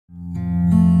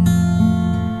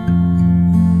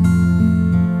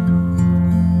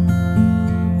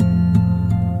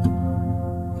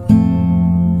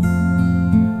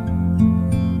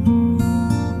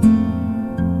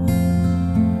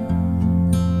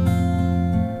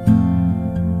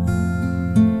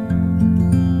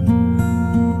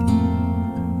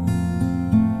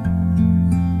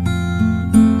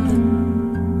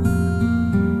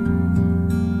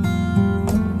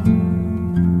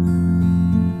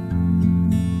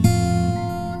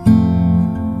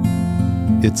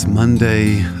It's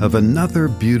Monday of another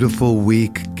beautiful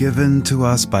week given to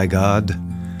us by God.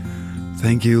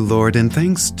 Thank you, Lord, and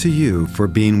thanks to you for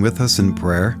being with us in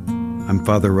prayer. I'm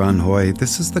Father Ron Hoy.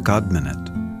 This is the God Minute.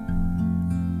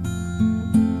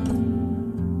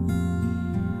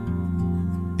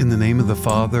 In the name of the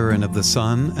Father, and of the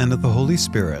Son, and of the Holy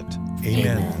Spirit.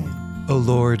 Amen. O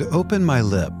Lord, open my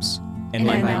lips, And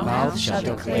my mouth shall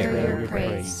declare your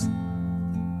praise.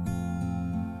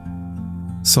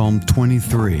 Psalm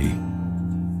 23,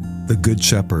 the Good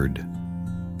Shepherd.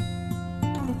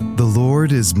 The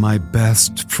Lord is my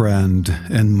best friend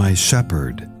and my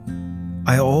shepherd.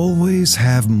 I always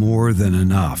have more than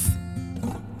enough.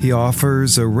 He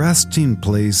offers a resting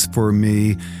place for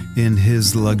me in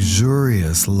his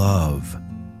luxurious love.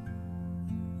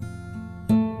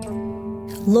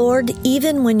 Lord,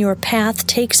 even when your path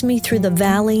takes me through the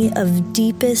valley of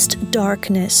deepest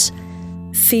darkness,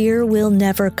 fear will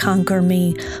never conquer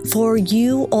me, for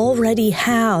you already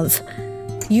have.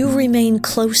 You remain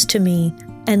close to me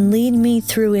and lead me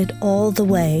through it all the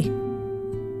way.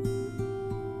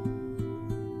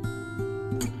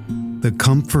 The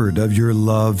comfort of your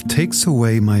love takes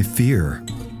away my fear.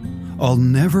 I'll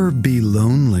never be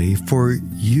lonely, for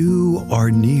you are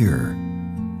near.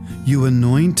 You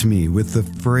anoint me with the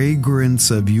fragrance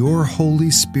of your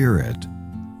Holy Spirit.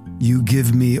 You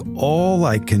give me all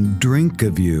I can drink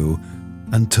of you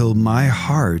until my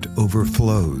heart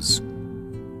overflows.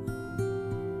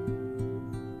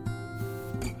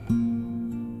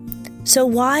 So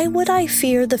why would I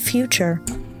fear the future?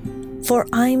 For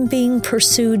I'm being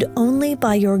pursued only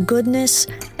by your goodness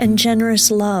and generous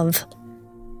love.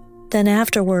 Then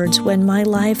afterwards, when my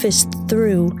life is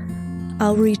through,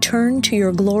 I'll return to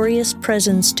your glorious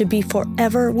presence to be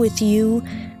forever with you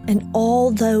and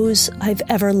all those I've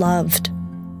ever loved.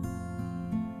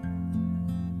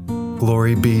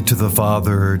 Glory be to the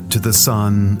Father, to the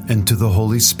Son, and to the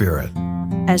Holy Spirit.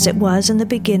 As it was in the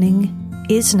beginning,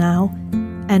 is now,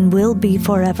 and will be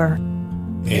forever.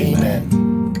 Amen.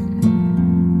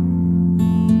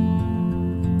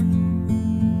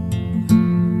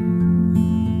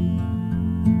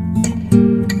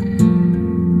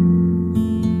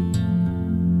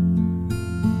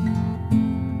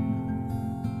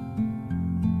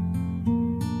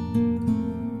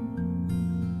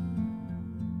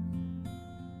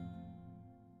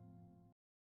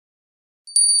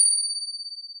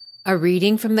 A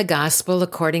reading from the Gospel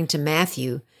according to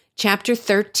Matthew, chapter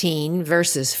 13,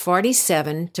 verses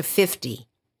 47 to 50.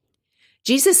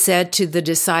 Jesus said to the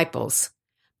disciples,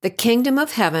 "The kingdom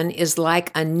of heaven is like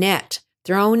a net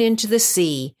thrown into the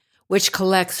sea, which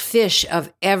collects fish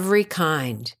of every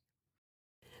kind."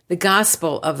 The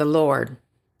Gospel of the Lord.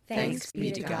 Thanks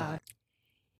be to God.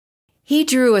 He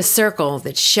drew a circle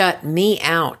that shut me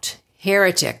out,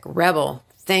 heretic, rebel,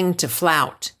 thing to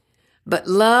flout. But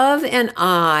love and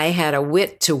I had a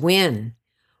wit to win.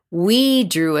 We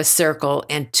drew a circle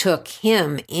and took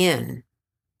him in.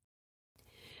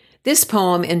 This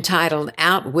poem, entitled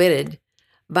Outwitted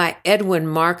by Edwin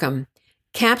Markham,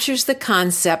 captures the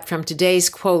concept from today's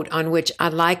quote on which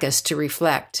I'd like us to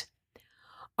reflect.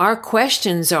 Our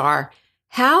questions are,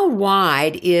 how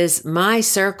wide is my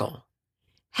circle?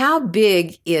 How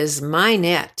big is my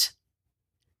net?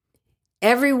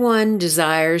 Everyone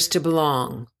desires to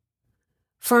belong.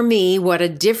 For me, what a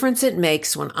difference it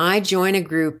makes when I join a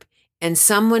group and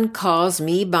someone calls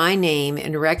me by name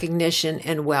in recognition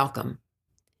and welcome.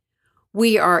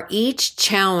 We are each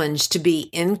challenged to be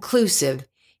inclusive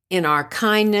in our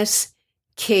kindness,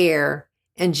 care,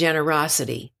 and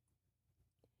generosity.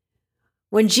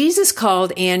 When Jesus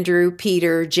called Andrew,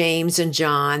 Peter, James, and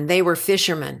John, they were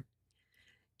fishermen.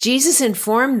 Jesus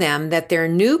informed them that their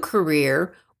new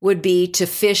career would be to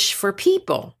fish for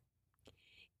people.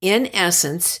 In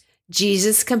essence,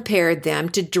 Jesus compared them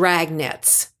to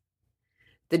dragnets.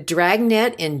 The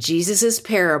dragnet in Jesus'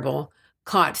 parable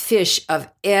caught fish of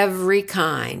every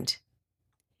kind.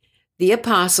 The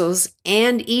apostles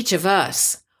and each of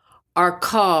us are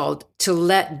called to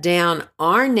let down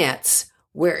our nets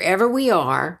wherever we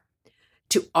are,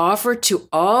 to offer to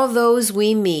all those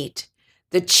we meet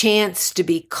the chance to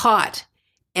be caught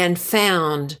and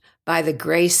found by the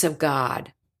grace of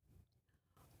God.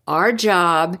 Our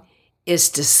job is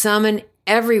to summon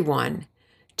everyone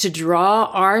to draw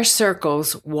our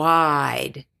circles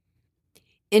wide.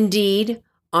 Indeed,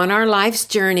 on our life's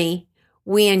journey,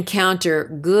 we encounter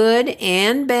good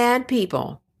and bad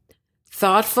people,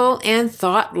 thoughtful and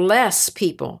thoughtless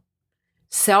people,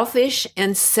 selfish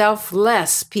and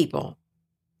selfless people.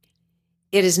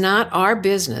 It is not our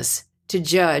business to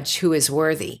judge who is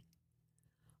worthy.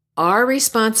 Our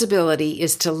responsibility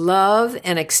is to love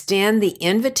and extend the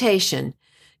invitation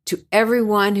to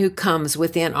everyone who comes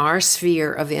within our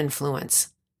sphere of influence.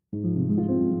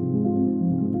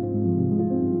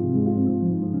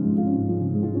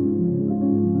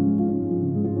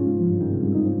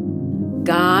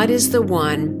 God is the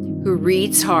one who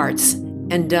reads hearts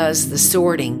and does the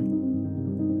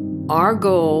sorting. Our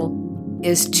goal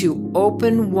is to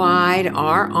open wide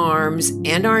our arms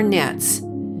and our nets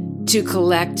to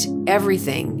collect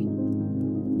everything.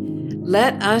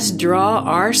 Let us draw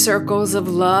our circles of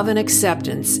love and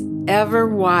acceptance ever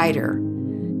wider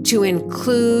to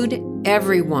include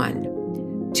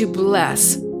everyone, to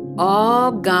bless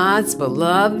all God's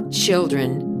beloved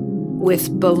children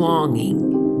with belonging.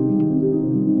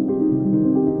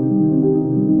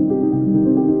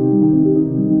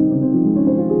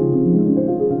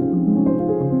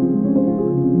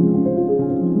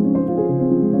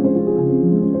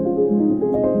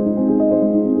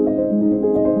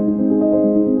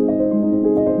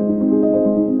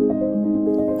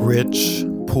 Rich,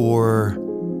 poor,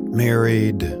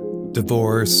 married,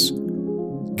 divorced,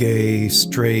 gay,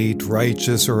 straight,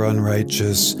 righteous or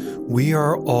unrighteous, we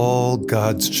are all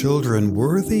God's children,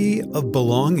 worthy of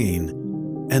belonging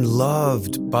and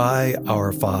loved by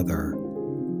our Father,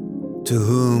 to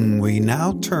whom we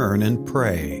now turn and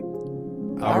pray.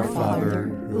 Our Father,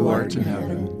 who art in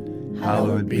heaven,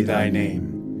 hallowed be thy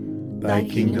name. Thy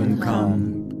kingdom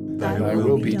come, thy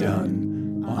will be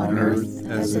done, on earth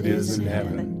as it is in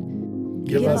heaven.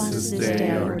 Give us this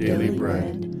day our daily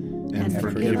bread, and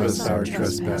forgive us our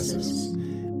trespasses,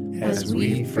 as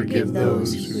we forgive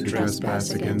those who trespass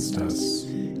against us.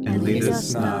 And lead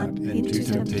us not into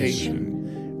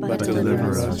temptation, but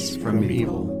deliver us from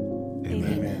evil.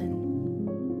 Amen.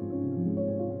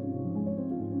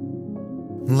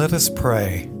 Let us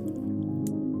pray.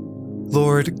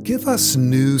 Lord, give us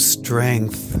new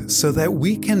strength so that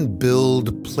we can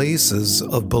build places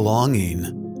of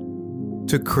belonging,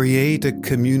 to create a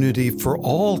community for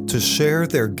all to share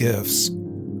their gifts.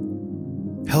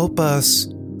 Help us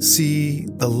see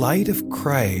the light of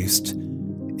Christ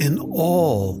in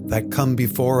all that come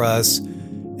before us,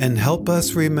 and help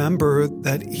us remember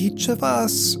that each of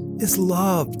us is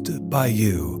loved by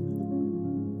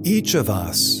you. Each of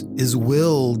us is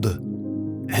willed,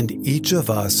 and each of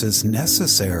us is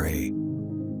necessary.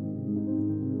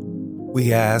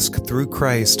 We ask through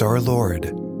Christ our Lord.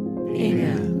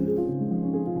 Amen.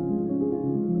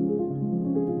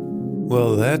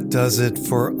 Well, that does it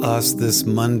for us this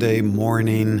Monday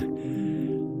morning.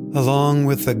 Along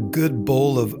with a good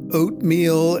bowl of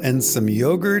oatmeal and some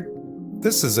yogurt,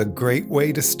 this is a great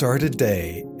way to start a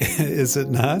day, is it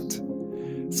not?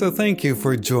 So thank you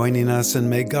for joining us, and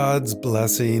may God's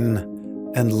blessing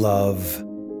and love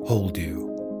hold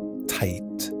you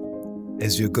tight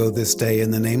as you go this day,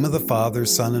 in the name of the Father,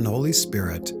 Son, and Holy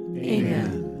Spirit.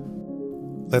 Amen.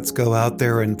 Let's go out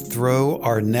there and throw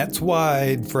our nets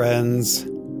wide, friends,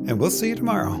 and we'll see you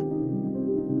tomorrow.